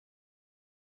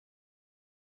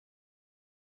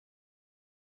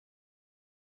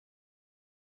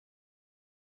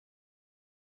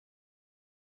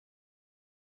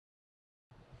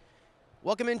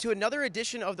Welcome into another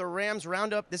edition of the Rams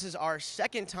Roundup. This is our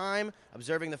second time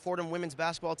observing the Fordham women's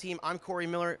basketball team. I'm Corey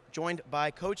Miller, joined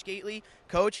by Coach Gaitley.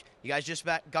 Coach, you guys just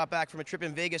got back from a trip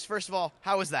in Vegas. First of all,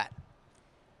 how was that?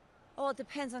 Well, it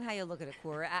depends on how you look at it,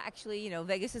 Corey. Actually,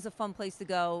 Vegas is a fun place to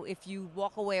go if you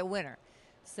walk away a winner.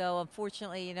 So,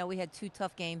 unfortunately, we had two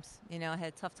tough games. I had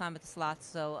a tough time at the slots,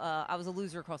 so I was a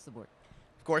loser across the board.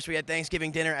 Of course, we had Thanksgiving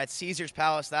dinner at Caesars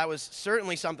Palace. That was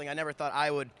certainly something I never thought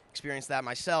I would experience that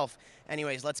myself.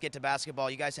 Anyways, let's get to basketball.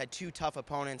 You guys had two tough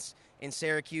opponents in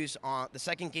Syracuse on the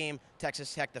second game,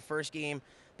 Texas Tech the first game.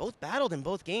 Both battled in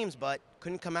both games, but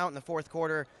couldn't come out in the fourth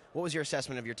quarter. What was your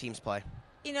assessment of your team's play?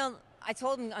 I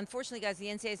told them, unfortunately, guys, the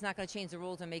NCAA is not going to change the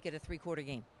rules and make it a three-quarter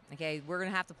game. Okay, we're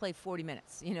going to have to play 40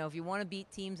 minutes. If you want to beat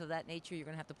teams of that nature, you're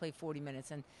going to have to play 40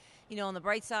 minutes. And, on the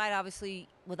bright side, obviously,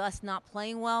 with us not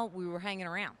playing well, we were hanging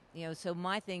around. So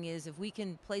my thing is, if we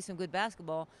can play some good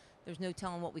basketball, there's no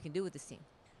telling what we can do with this team.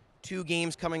 Two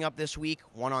games coming up this week,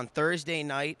 one on Thursday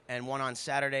night and one on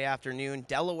Saturday afternoon,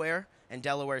 Delaware and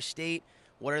Delaware State.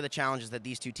 What are the challenges that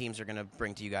these two teams are going to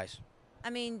bring to you guys?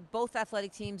 Both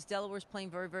athletic teams. Delaware's playing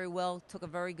very, very well. Took a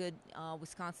very good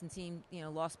Wisconsin team,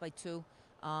 lost by 2.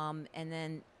 And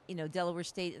then, Delaware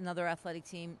State, another athletic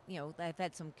team, they've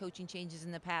had some coaching changes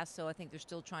in the past, so I think they're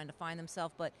still trying to find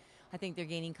themselves, but I think they're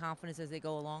gaining confidence as they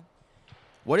go along.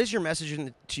 What is your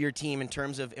message to your team in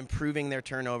terms of improving their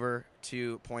turnover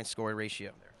to point score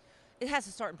ratio? It has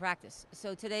to start in practice.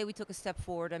 So today we took a step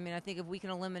forward. I think if we can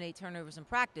eliminate turnovers in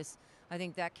practice, I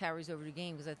think that carries over to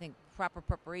game because I think proper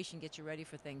preparation gets you ready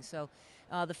for things. So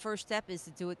the first step is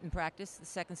to do it in practice. The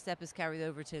second step is carried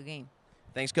over to a game.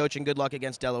 Thanks, Coach, and good luck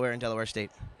against Delaware and Delaware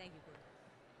State. Thank you, Coach.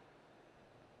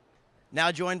 Now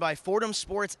joined by Fordham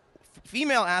Sports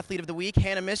Female Athlete of the Week,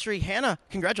 Hannah Missry. Hannah,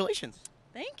 congratulations.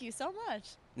 Thank you so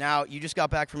much. Now, you just got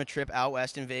back from a trip out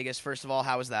west in Vegas. First of all,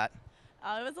 how was that?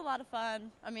 It was a lot of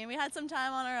fun. We had some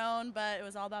time on our own, but it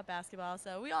was all about basketball,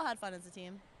 so we all had fun as a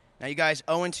team. Now, you guys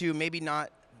 0-2, maybe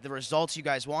not the results you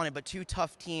guys wanted, but two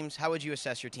tough teams. How would you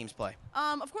assess your team's play?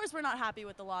 Of course, we're not happy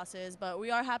with the losses, but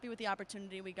we are happy with the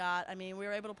opportunity we got. We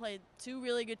were able to play two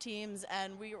really good teams,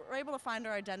 and we were able to find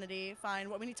our identity, find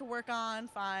what we need to work on,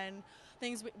 find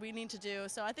things we need to do.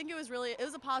 So I think it was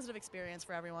a positive experience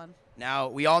for everyone. Now,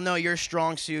 we all know your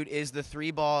strong suit is the three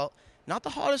ball. Not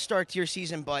the hottest start to your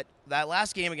season, but that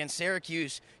last game against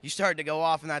Syracuse, you started to go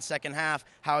off in that second half.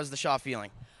 How is the shot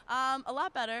feeling? A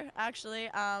lot better, actually.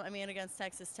 Against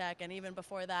Texas Tech, and even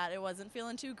before that, it wasn't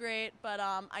feeling too great. But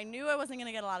I knew I wasn't going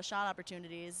to get a lot of shot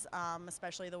opportunities,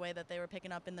 especially the way that they were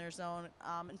picking up in their zone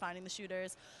and finding the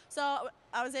shooters. So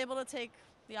I was able to take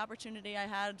the opportunity I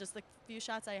had, just the few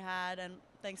shots I had, and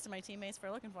thanks to my teammates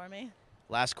for looking for me.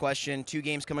 Last question, two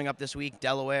games coming up this week,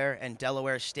 Delaware and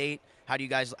Delaware State. How do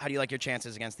you like your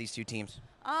chances against these two teams?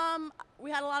 We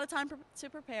had a lot of time to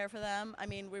prepare for them.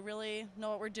 We really know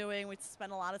what we're doing. We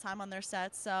spent a lot of time on their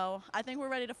sets, so I think we're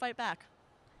ready to fight back.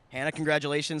 Hannah,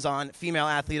 congratulations on Female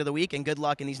Athlete of the Week, and good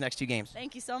luck in these next two games.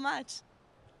 Thank you so much.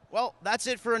 Well, that's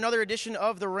it for another edition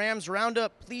of the Rams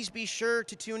Roundup. Please be sure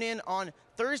to tune in on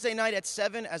Thursday night at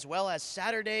 7 as well as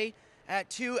Saturday at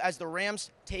 2 as the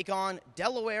Rams take on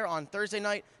Delaware on Thursday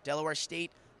night, Delaware State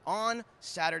on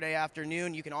Saturday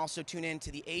afternoon. You can also tune in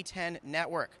to the A10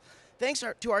 network. Thanks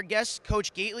to our guests,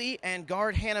 Coach Gaitley and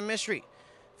guard Hannah Missry.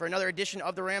 For another edition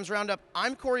of the Rams Roundup,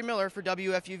 I'm Corey Miller for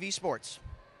WFUV Sports.